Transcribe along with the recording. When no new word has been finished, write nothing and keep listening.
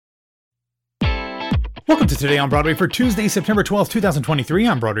Welcome to Today on Broadway for Tuesday, September 12th, 2023.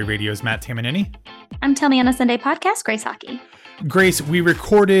 I'm Broadway Radio's Matt Tamanini. I'm Tell Me on a Sunday podcast, Grace Hockey. Grace, we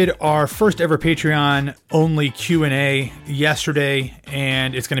recorded our first ever Patreon only Q&A yesterday,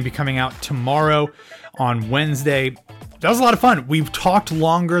 and it's going to be coming out tomorrow on Wednesday. That was a lot of fun. We've talked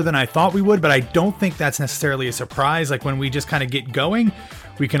longer than I thought we would, but I don't think that's necessarily a surprise. Like when we just kind of get going,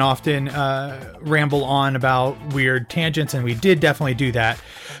 we can often ramble on about weird tangents, and we did definitely do that.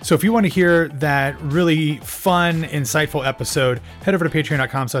 So if you want to hear that really fun, insightful episode, head over to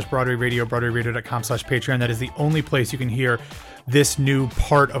patreon.com/Broadway Radio, broadwayradio.com/Patreon. That is the only place you can hear this new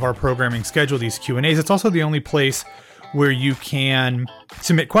part of our programming schedule, these Q&As. It's also the only place where you can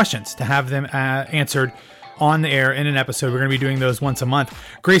submit questions to have them answered on the air in an episode. We're going to be doing those once a month.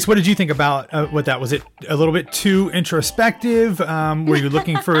 Grace, what did you think about what that? Was it a little bit too introspective? Were you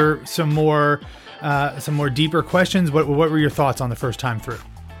looking for some more deeper questions? What were your thoughts on the first time through?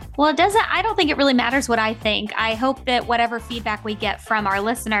 Well, I don't think it really matters what I think. I hope that whatever feedback we get from our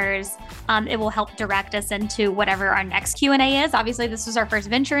listeners, it will help direct us into whatever our next Q&A is. Obviously, this was our first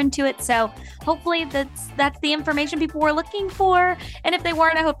venture into it, so hopefully that's the information people were looking for. And if they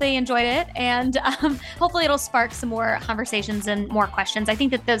weren't, I hope they enjoyed it. And hopefully it'll spark some more conversations and more questions. I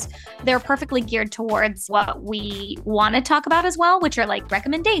think that they're perfectly geared towards what we want to talk about as well, which are like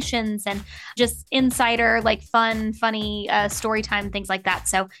recommendations and just insider, like fun, funny story time, things like that.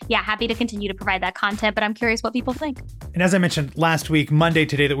 So yeah, happy to continue to provide that content, but I'm curious what people think. And as I mentioned last week, Monday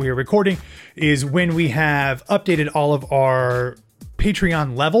today that we are recording is when we have updated all of our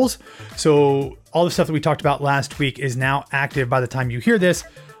Patreon levels. So all the stuff that we talked about last week is now active by the time you hear this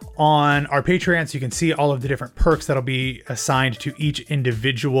on our Patreon. So you can see all of the different perks that'll be assigned to each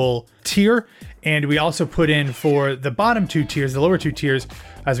individual tier. And we also put in for the bottom two tiers, the lower two tiers,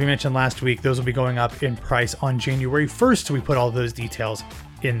 as we mentioned last week, those will be going up in price on January 1st. So we put all those details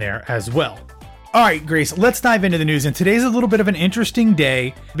in there as well. All right, Grace, let's dive into the news. And today's a little bit of an interesting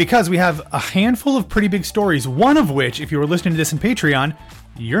day because we have a handful of pretty big stories, one of which, if you were listening to this in Patreon,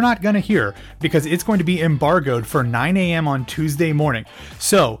 you're not going to hear because it's going to be embargoed for 9 a.m. on Tuesday morning.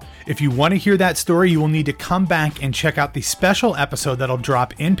 So if you want to hear that story, you will need to come back and check out the special episode that'll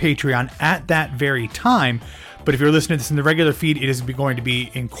drop in Patreon at that very time. But if you're listening to this in the regular feed, it is going to be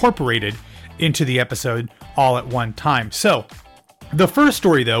incorporated into the episode all at one time. So the first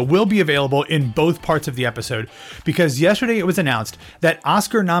story, though, will be available in both parts of the episode because yesterday it was announced that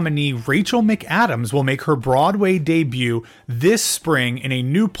Oscar nominee Rachel McAdams will make her Broadway debut this spring in a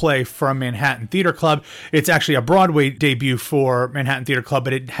new play from Manhattan Theater Club. It's actually a Broadway debut for Manhattan Theater Club,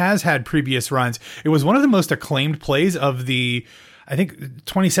 but it has had previous runs. It was one of the most acclaimed plays of the, I think,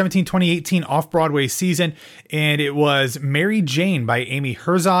 2017, 2018 off-Broadway season, and it was Mary Jane by Amy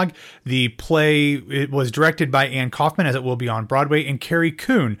Herzog. The play, it was directed by Anne Kaufman, as it will be on Broadway, and Carrie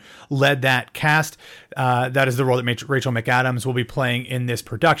Coon led that cast. That is the role that Rachel McAdams will be playing in this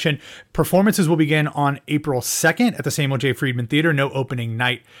production. Performances will begin on April 2nd at the Samuel J. Friedman Theater. No opening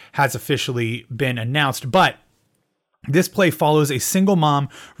night has officially been announced, but this play follows a single mom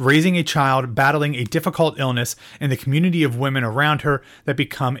raising a child battling a difficult illness and the community of women around her that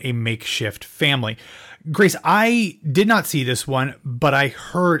become a makeshift family. Grace, I did not see this one, but I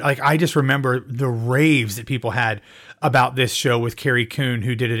heard, I just remember the raves that people had about this show with Carrie Coon,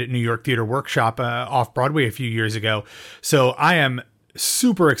 who did it at New York Theater Workshop off Broadway a few years ago. So I am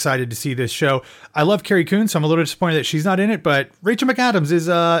super excited to see this show. I love Carrie Coon, so I'm a little disappointed that she's not in it, but Rachel McAdams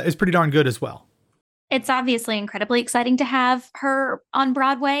is pretty darn good as well. It's obviously incredibly exciting to have her on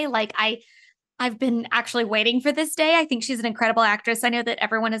Broadway. Like I've been actually waiting for this day. I think she's an incredible actress. I know that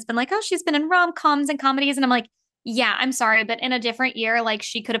everyone has been like, oh, she's been in rom-coms and comedies. And I'm like, yeah, I'm sorry, but in a different year, like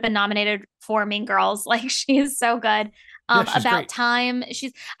she could have been nominated for Mean Girls. Like she is so good. About great. Time.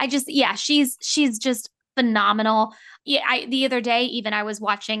 She's just phenomenal. Yeah. The other day, even I was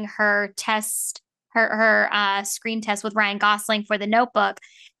watching her test, her screen test with Ryan Gosling for The Notebook.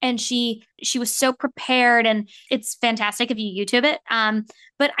 And she was so prepared, and it's fantastic if you YouTube it.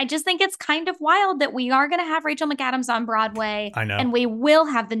 But I just think it's kind of wild that we are going to have Rachel McAdams on Broadway. I know. And we will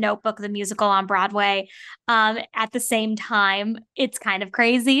have The Notebook, the musical, on Broadway at the same time. It's kind of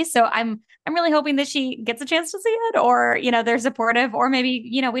crazy. So I'm really hoping that she gets a chance to see it, or, they're supportive, or maybe,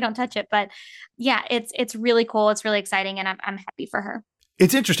 we don't touch it. But yeah, it's really cool. It's really exciting. And I'm happy for her.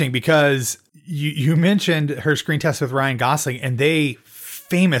 It's interesting because you mentioned her screen test with Ryan Gosling, and they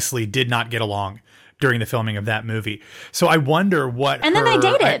famously did not get along during the filming of that movie. So I wonder what. And then they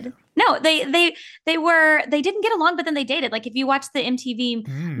dated. No, they didn't get along, but then they dated. Like if you watch the MTV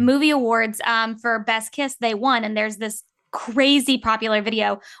Movie Awards for Best Kiss, they won. And there's this crazy popular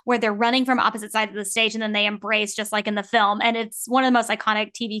video where they're running from opposite sides of the stage and then they embrace just like in the film. And it's one of the most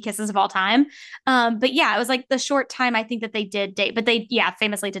iconic TV kisses of all time. But yeah, it was like the short time I think that they did date, but they, yeah,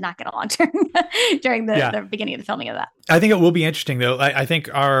 famously did not get along during the beginning of the filming of that. I think it will be interesting, though. I think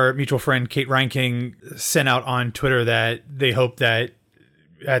our mutual friend Kate Reinking sent out on Twitter that they hope that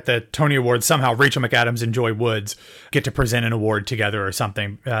at the Tony Awards, somehow Rachel McAdams and Joy Woods get to present an award together or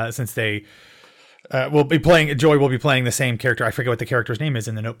something, since they Joy will be playing the same character. I forget what the character's name is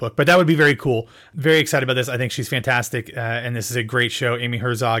in The Notebook, but that would be very cool. Very excited about this. I think she's fantastic, and this is a great show. Amy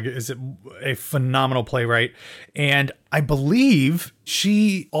Herzog is a phenomenal playwright, and I believe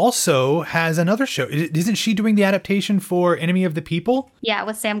she also has another show. Isn't she doing the adaptation for Enemy of the People? Yeah,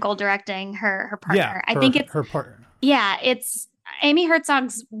 with Sam Gold directing her partner. Yeah, I think it's her partner. Yeah, it's Amy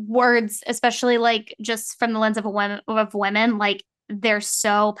Herzog's words, especially like just from the lens of women, like they're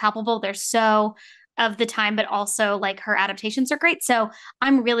so palpable. They're so of the time, but also like her adaptations are great. So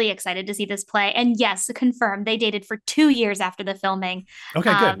I'm really excited to see this play. And yes, confirmed, they dated for 2 years after the filming.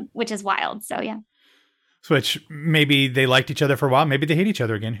 Okay, good. Which is wild. So yeah. Which maybe they liked each other for a while. Maybe they hate each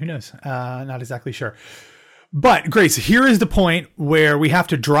other again. Who knows? Not exactly sure. But Grace, here is the point where we have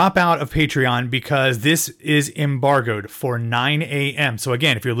to drop out of Patreon because this is embargoed for 9 a.m. So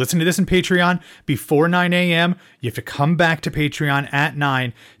again, if you're listening to this in Patreon before 9 a.m., you have to come back to Patreon at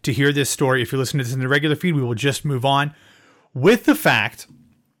 9 to hear this story. If you're listening to this in the regular feed, we will just move on with the fact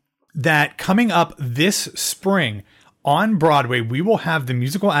that coming up this spring on Broadway, we will have the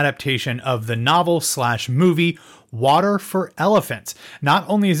musical adaptation of the novel/movie Water for Elephants. Not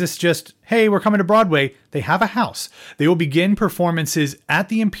only is this just, hey, we're coming to Broadway, they have a house. They will begin performances at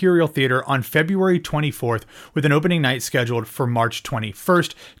the Imperial Theater on February 24th with an opening night scheduled for March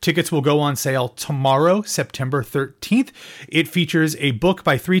 21st. Tickets will go on sale tomorrow, September 13th. It features a book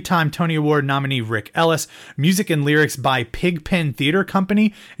by 3-time Tony Award nominee Rick Ellis, music and lyrics by Pigpen Theater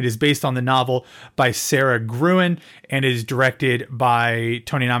Company. It is based on the novel by Sarah Gruen and is directed by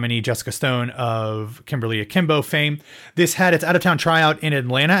Tony nominee Jessica Stone of Kimberly Akimbo fame. This had its out-of-town tryout in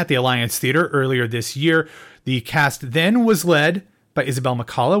Atlanta at the Alliance Theater earlier this year. The cast then was led by Isabel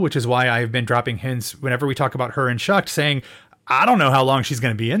McCalla, which is why I've been dropping hints whenever we talk about her in Shucked, saying, I don't know how long she's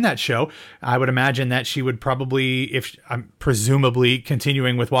going to be in that show. I would imagine that she would probably, if I'm presumably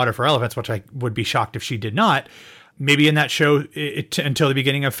continuing with Water for Elephants, which I would be shocked if she did not, maybe in that show until the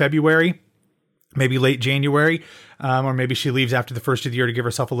beginning of February, maybe late January, or maybe she leaves after the first of the year to give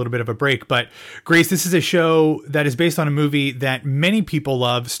herself a little bit of a break. But Grace, this is a show that is based on a movie that many people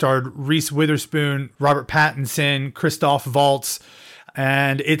love, starred Reese Witherspoon, Robert Pattinson, Christoph Waltz,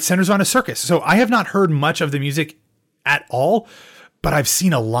 and it centers on a circus. So I have not heard much of the music at all, but I've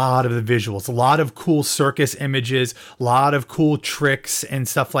seen a lot of the visuals, a lot of cool circus images, a lot of cool tricks and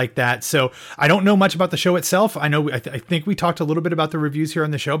stuff like that. So I don't know much about the show itself. I know I think we talked a little bit about the reviews here on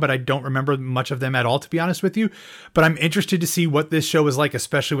the show, but I don't remember much of them at all, to be honest with you. But I'm interested to see what this show is like,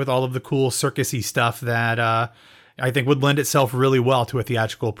 especially with all of the cool circusy stuff that I think would lend itself really well to a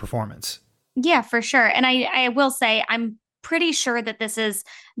theatrical performance. Yeah, for sure. And I will say I'm pretty sure that this is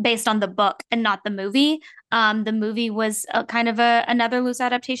based on the book and not the movie. The movie was kind of another loose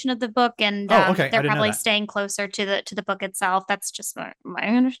adaptation of the book, and they're probably staying closer to the book itself. That's just my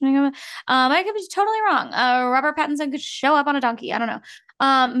understanding of it. I could be totally wrong. Robert Pattinson could show up on a donkey. I don't know.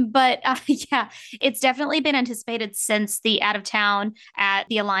 But yeah, it's definitely been anticipated since the out of town at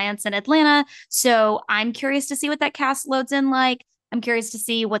the Alliance in Atlanta. So I'm curious to see what that cast loads in like. I'm curious to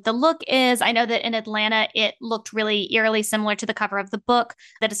see what the look is. I know that in Atlanta, it looked really eerily similar to the cover of the book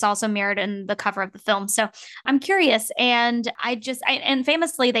that is also mirrored in the cover of the film. So I'm curious. And and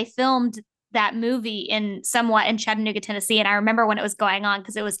famously, they filmed that movie somewhat in Chattanooga, Tennessee. And I remember when it was going on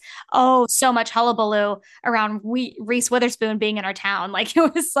because it was, so much hullabaloo around Reese Witherspoon being in our town. Like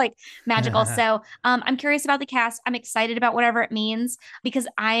it was like magical. So I'm curious about the cast. I'm excited about whatever it means because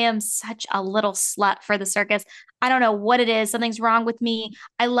I am such a little slut for the circus. I don't know what it is. Something's wrong with me.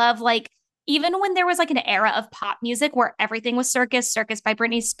 I love even when there was like an era of pop music where everything was circus by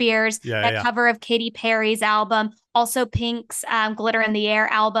Britney Spears, cover of Katy Perry's album, also Pink's Glitter in the Air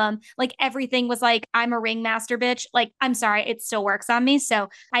album, like everything was like, I'm a ringmaster bitch. Like, I'm sorry, it still works on me. So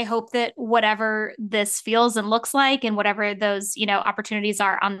I hope that whatever this feels and looks like and whatever those, opportunities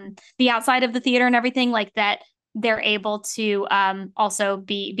are on the outside of the theater and everything like that, they're able to also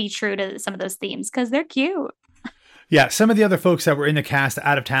be true to some of those themes because they're cute. Yeah, some of the other folks that were in the cast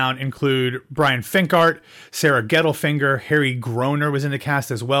out of town include Brian Finkart, Sarah Gettelfinger, Harry Groner was in the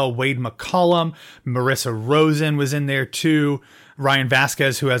cast as well, Wade McCollum, Marissa Rosen was in there too, Ryan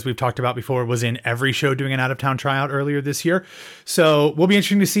Vasquez, who, as we've talked about before, was in every show doing an out-of-town tryout earlier this year. So we'll be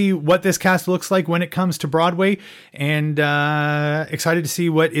interesting to see what this cast looks like when it comes to Broadway, and excited to see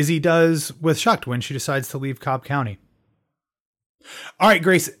what Izzy does with Shucked when she decides to leave Cobb County. All right,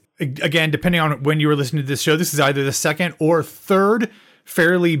 Grace, again, depending on when you were listening to this show, this is either the second or third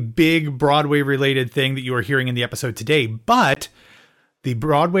fairly big Broadway-related thing that you are hearing in the episode today, but the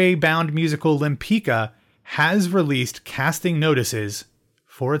Broadway-bound musical Lempicka has released casting notices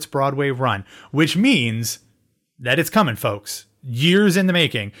for its Broadway run, which means that it's coming, folks. Years in the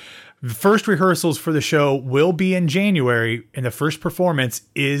making. The first rehearsals for the show will be in January, and the first performance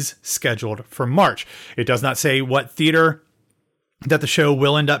is scheduled for March. It does not say what theater that the show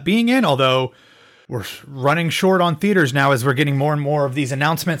will end up being in, although we're running short on theaters now as we're getting more and more of these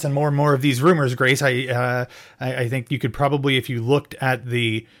announcements and more of these rumors, Grace. I think you could probably, if you looked at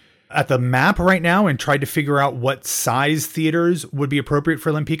the map right now and tried to figure out what size theaters would be appropriate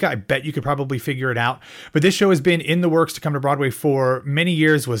for Lempicka, I bet you could probably figure it out. But this show has been in the works to come to Broadway for many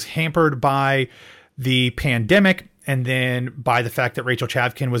years, was hampered by the pandemic and then by the fact that Rachel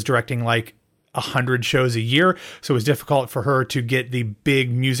Chavkin was directing like 100 shows a year. So it was difficult for her to get the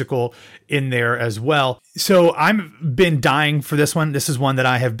big musical in there as well. So I've been dying for this one. This is one that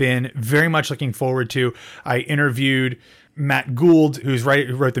I have been very much looking forward to. I interviewed Matt Gould, who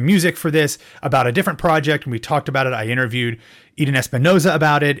wrote the music for this, about a different project, and we talked about it. I interviewed Eden Espinosa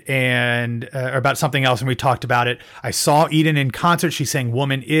about it and about something else, and we talked about it. I saw Eden in concert. She sang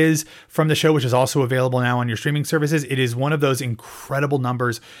Woman Is from the show, which is also available now on your streaming services. It is one of those incredible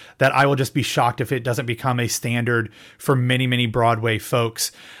numbers that I will just be shocked if it doesn't become a standard for many, many Broadway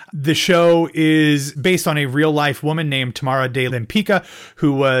folks. The show is based on a real-life woman named Tamara de Lempicka,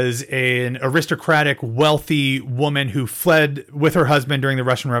 who was an aristocratic, wealthy woman who fled with her husband during the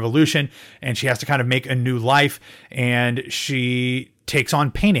Russian Revolution, and she has to kind of make a new life, and she takes on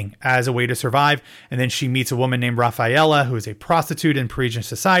painting as a way to survive. And then she meets a woman named Rafaela, who is a prostitute in Parisian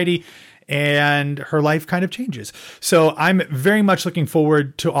society, and her life kind of changes. So I'm very much looking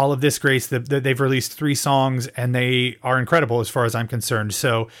forward to all of this, Grace. They've released 3 songs, and they are incredible as far as I'm concerned.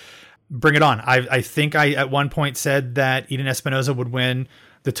 So bring it on. I think I at one point said that Eden Espinosa would win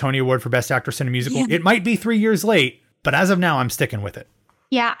the Tony Award for Best Actress in a Musical. Yeah. It might be 3 years late, but as of now, I'm sticking with it.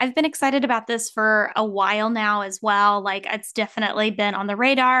 Yeah, I've been excited about this for a while now as well. Like, it's definitely been on the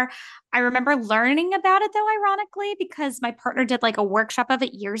radar. I remember learning about it, though, ironically, because my partner did like a workshop of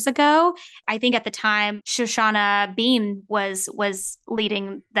it years ago. I think at the time, Shoshana Bean was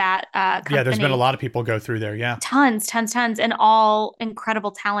leading that company. Yeah, there's been a lot of people go through there. Yeah, tons, and all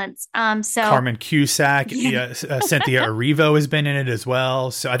incredible talents. So Carmen Cusack, Cynthia Erivo has been in it as well.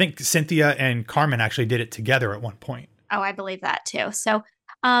 So I think Cynthia and Carmen actually did it together at one point. Oh, I believe that too. So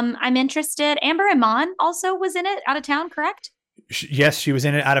I'm interested. Amber Iman also was in it, out of town, correct? Yes, she was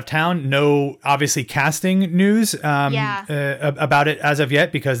in it out of town. No, obviously, casting news about it as of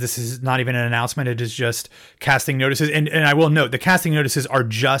yet, because this is not even an announcement. It is just casting notices. And I will note, the casting notices are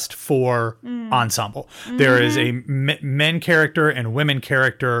just for ensemble. Mm-hmm. There is a men character and women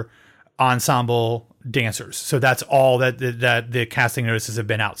character ensemble dancers. So that's all that the casting notices have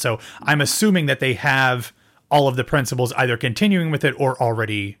been out. So I'm assuming that they have all of the principals either continuing with it or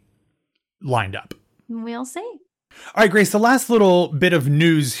already lined up. We'll see. All right, Grace, the last little bit of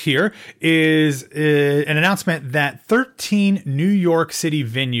news here is an announcement that 13 New York City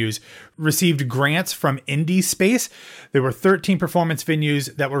venues received grants from Indie Space. There were 13 performance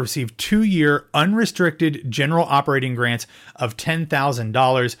venues that will receive 2-year unrestricted general operating grants of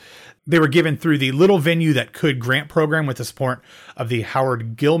 $10,000. They were given through the Little Venue That Could grant program with the support of the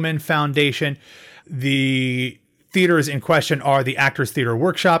Howard Gilman Foundation. The theaters in question are the Actors Theater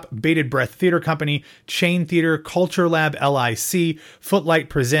Workshop, Bated Breath Theater Company, Chain Theater, Culture Lab LIC, Footlight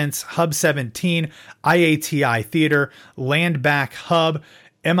Presents, Hub 17, IATI Theater, Landback Hub,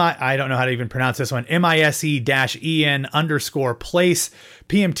 I don't know how to even pronounce this one, MISE-EN_place,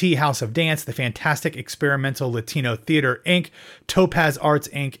 PMT House of Dance, the Fantastic Experimental Latino Theater, Inc., Topaz Arts,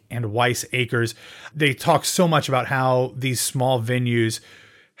 Inc., and Weiss Acres. They talk so much about how these small venues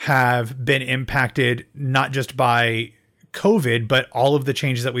have been impacted not just by COVID, but all of the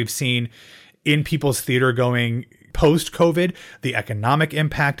changes that we've seen in people's theater going post-COVID, the economic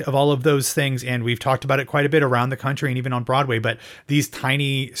impact of all of those things. And we've talked about it quite a bit around the country and even on Broadway, but these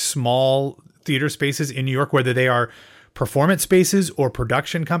tiny, small theater spaces in New York, whether they are performance spaces or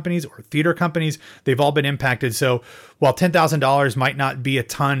production companies or theater companies, they've all been impacted. So while $10,000 might not be a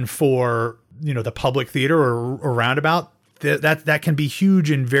ton for, the public theater or roundabout, that can be huge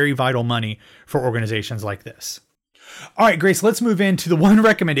and very vital money for organizations like this. All right, Grace, let's move into the one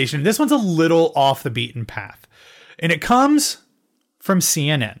recommendation. This one's a little off the beaten path, and it comes from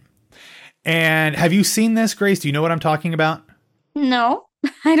CNN. And have you seen this, Grace? Do you know what I'm talking about? No,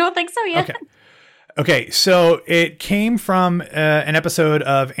 I don't think so yet. Okay, so it came from an episode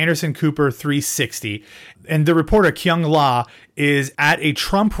of Anderson Cooper 360. And the reporter, Kyung La, is at a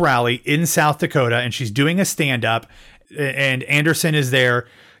Trump rally in South Dakota, and she's doing a stand-up. And Anderson is there,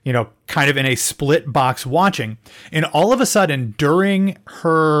 kind of in a split box watching. And all of a sudden, during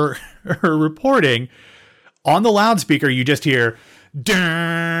her reporting, on the loudspeaker, you just hear,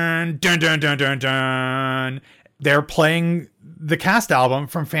 dun, dun, dun, dun, dun, dun. They're playing the cast album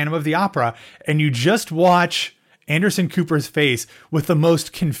from Phantom of the Opera, and you just watch Anderson Cooper's face with the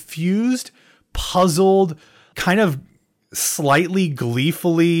most confused, puzzled, kind of slightly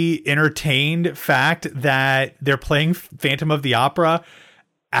gleefully entertained fact that they're playing Phantom of the Opera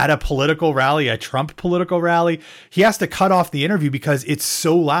at a political rally, a Trump political rally. He has to cut off the interview because it's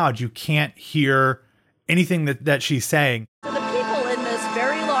so loud you can't hear anything that she's saying. For the people in this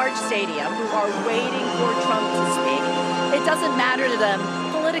very large stadium who are waiting for Trump to speak, it doesn't matter to them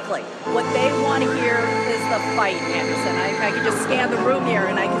politically. What they want to hear is the fight, Anderson. I can just scan the room here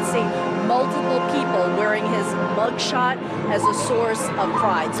and I can see multiple people wearing his mugshot as a source of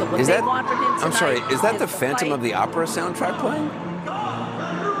pride. So what they want from him tonight, I'm sorry, is that the Phantom of the Opera soundtrack playing?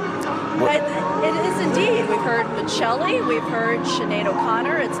 It is indeed. We've heard Bocelli, we've heard Sinead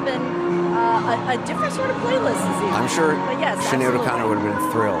O'Connor. It's been a different sort of playlist this evening. I'm sure yes, Sinead O'Connor would have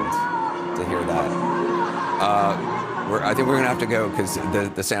been thrilled to hear that. I think we're going to have to go because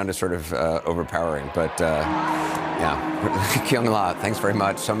the sound is sort of overpowering. But yeah, Kyung La, thanks very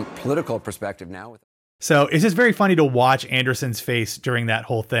much. Some political perspective now. So it's just very funny to watch Anderson's face during that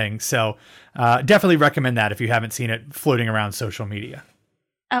whole thing. So definitely recommend that if you haven't seen it floating around social media.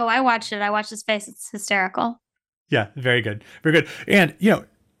 Oh, I watched it. I watched his face. It's hysterical. Yeah, very good. Very good. And,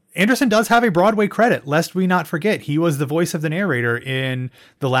 Anderson does have a Broadway credit, lest we not forget. He was the voice of the narrator in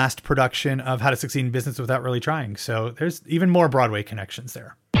the last production of How to Succeed in Business Without Really Trying. So there's even more Broadway connections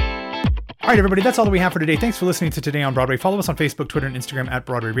there. All right, everybody, that's all that we have for today. Thanks for listening to Today on Broadway. Follow us on Facebook, Twitter, and Instagram at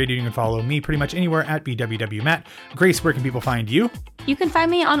Broadway Radio. You can follow me pretty much anywhere at BWWMatt. Grace, where can people find you? You can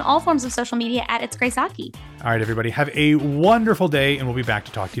find me on all forms of social media at It's Grace Aki. All right, everybody, have a wonderful day, and we'll be back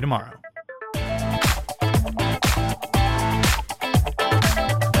to talk to you tomorrow.